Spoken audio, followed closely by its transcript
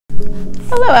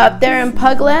Hello out there in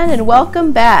Pugland and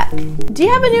welcome back. Do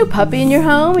you have a new puppy in your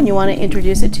home and you want to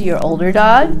introduce it to your older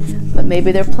dog, but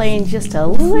maybe they're playing just a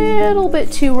little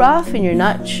bit too rough and you're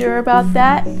not sure about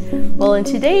that? Well, in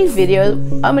today's video,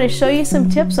 I'm going to show you some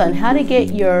tips on how to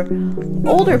get your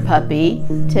older puppy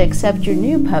to accept your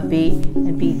new puppy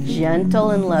and be gentle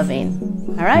and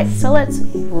loving. All right, so let's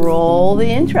roll the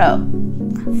intro.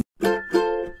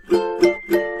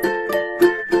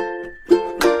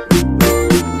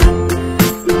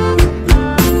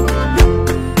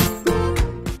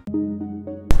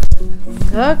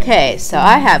 Okay, so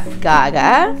I have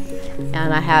Gaga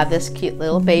and I have this cute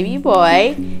little baby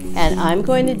boy, and I'm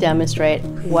going to demonstrate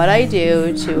what I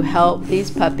do to help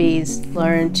these puppies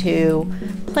learn to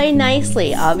play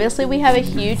nicely. Obviously, we have a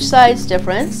huge size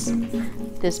difference.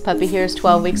 This puppy here is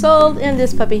 12 weeks old and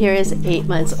this puppy here is 8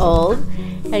 months old.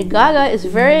 And Gaga is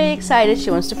very excited.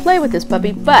 She wants to play with this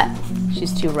puppy, but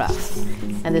she's too rough.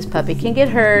 And this puppy can get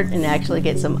hurt and actually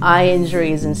get some eye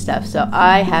injuries and stuff. So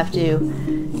I have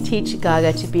to teach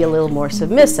Gaga to be a little more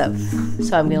submissive.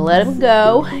 So I'm gonna let him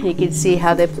go. You can see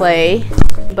how they play,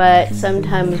 but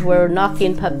sometimes we're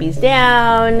knocking puppies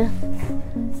down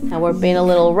and we're being a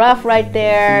little rough right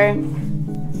there.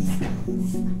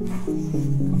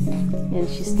 And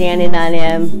she's standing on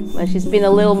him. Well, she's been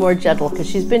a little more gentle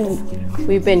because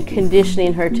we've been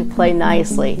conditioning her to play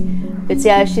nicely. But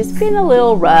yeah, she's been a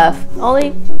little rough,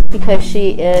 only because she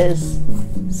is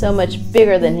so much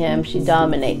bigger than him, she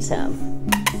dominates him.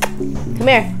 Come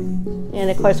here. And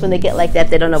of course, when they get like that,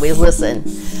 they don't always listen.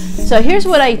 So here's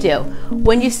what I do.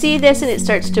 When you see this and it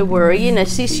starts to worry, you know,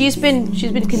 see, she's been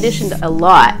conditioned a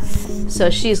lot, so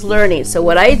she's learning. So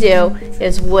what I do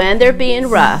is when they're being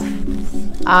rough,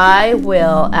 I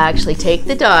will actually take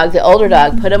the dog, the older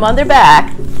dog, put him on their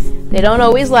back. They don't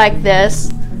always like this,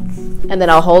 and then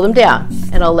I'll hold them down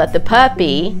and I'll let the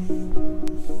puppy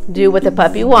do what the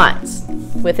puppy wants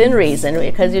within reason,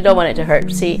 because you don't want it to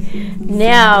hurt. See,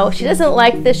 now she doesn't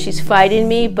like this, she's fighting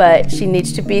me, but she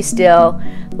needs to be still,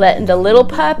 letting the little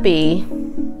puppy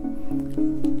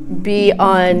be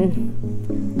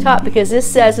on top, because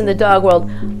this says in the dog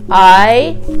world,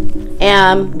 I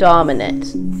am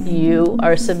dominant, you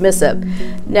are submissive.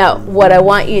 Now what I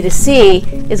want you to see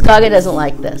is Gaga doesn't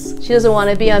like this. She doesn't want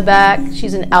to be on back.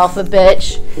 She's an alpha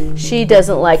bitch. She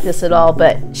doesn't like this at all,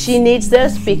 but she needs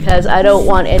this because I don't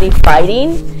want any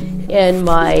fighting in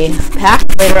my pack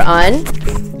later on.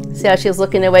 See how she's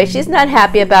looking away? She's not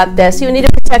happy about this. You need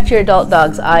to protect your adult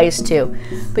dog's eyes too.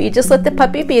 But you just let the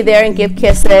puppy be there and give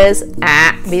kisses.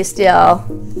 Be still.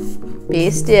 Be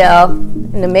still.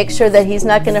 And to make sure that he's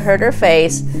not going to hurt her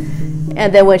face.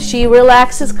 And then when she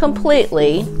relaxes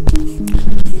completely,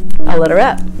 I'll let her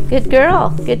up. Good girl.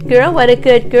 Good girl. What a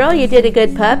good girl. You did a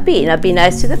good puppy. Now be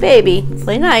nice to the baby.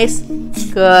 Play nice.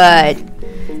 Good.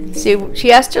 See, she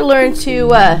has to learn to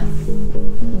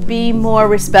be more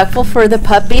respectful for the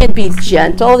puppy and be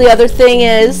gentle. The other thing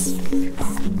is,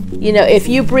 you know, if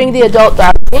you bring the adult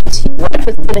dog into you, what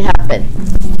is going to happen?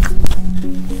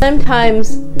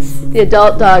 Sometimes the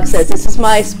adult dog says, this is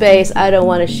my space, I don't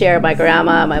want to share my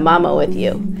grandma, my mama with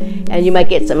you. And you might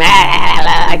get some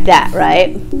like that,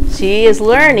 right? She is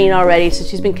learning already, so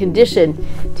she's been conditioned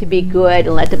to be good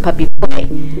and let the puppy play.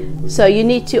 So you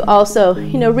need to also,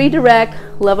 you know,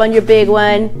 redirect, love on your big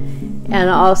one, and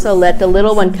also let the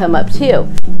little one come up too.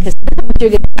 Because you're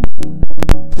going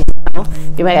to,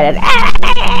 you might get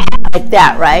like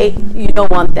that, right? You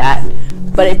don't want that.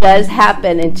 But it does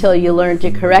happen until you learn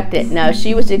to correct it. Now, if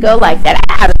she was to go like that,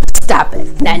 stop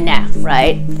it, nah,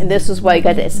 right? And this is why you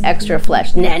got this extra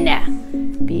flesh, nah.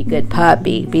 Be a good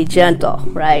puppy, be gentle,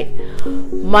 right?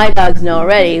 My dogs know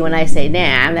already when I say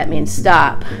nah, that means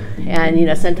stop. And you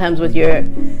know, sometimes with your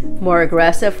more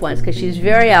aggressive ones, because she's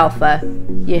very alpha,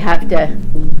 you have to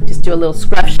just do a little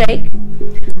scruff shake.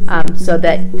 So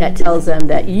that tells them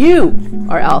that you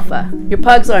are alpha. Your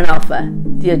pugs aren't alpha.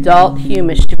 The adult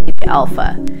human should be the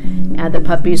alpha. And the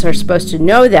puppies are supposed to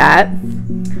know that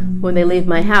when they leave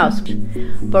my house.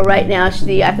 But right now, I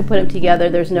can put them together.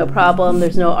 There's no problem.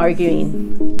 There's no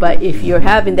arguing. But if you're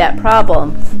having that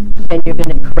problem, then you're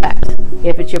going to correct.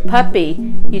 If it's your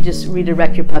puppy, you just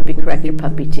redirect your puppy, correct your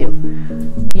puppy too.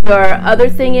 Your other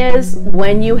thing is,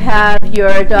 when you have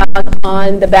your dog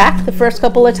on the back the first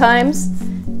couple of times,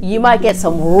 you might get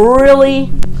some really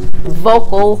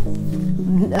vocal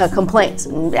complaints,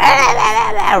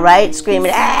 right?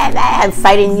 Screaming, I'm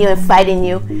fighting you, I'm fighting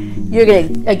you. You're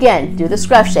going to, again, do the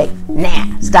scruff shake.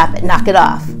 Nah, stop it, knock it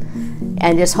off.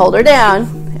 And just hold her down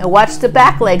and watch the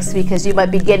back legs, because you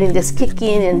might be getting this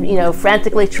kicking and, you know,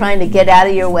 frantically trying to get out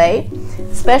of your way.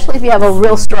 Especially if you have a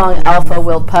real strong alpha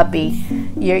willed puppy,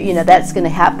 you know, that's going to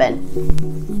happen.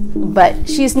 But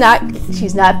she's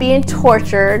not being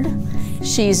tortured.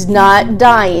 She's not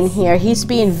dying here. He's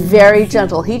being very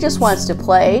gentle. He just wants to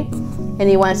play, and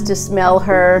he wants to smell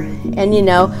her. And you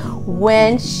know,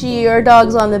 when your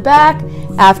dog's on the back,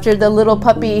 after the little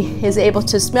puppy is able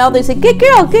to smell, they say, "Good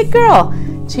girl, good girl,"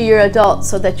 to your adult,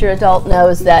 so that your adult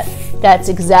knows that that's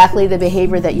exactly the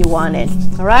behavior that you wanted.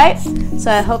 All right?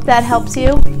 So I hope that helps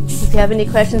you. If you have any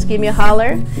questions, give me a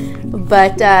holler.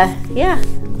 But yeah,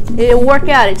 it'll work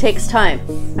out. It takes time.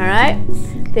 All right?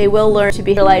 They will learn to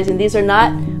be realizing these are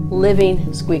not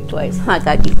living squeak toys. I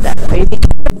gotta keep that.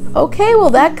 Okay, well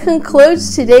that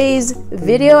concludes today's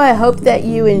video. I hope that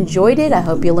you enjoyed it. I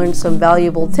hope you learned some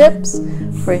valuable tips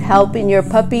for helping your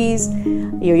puppies,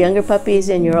 your younger puppies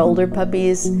and your older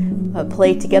puppies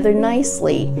play together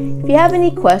nicely. If you have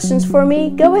any questions for me,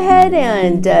 go ahead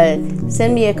and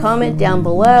send me a comment down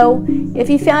below. If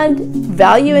you found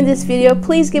value in this video,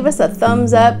 please give us a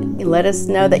thumbs up and let us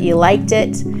know that you liked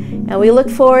it. And we look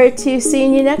forward to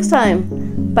seeing you next time.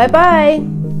 Bye-bye.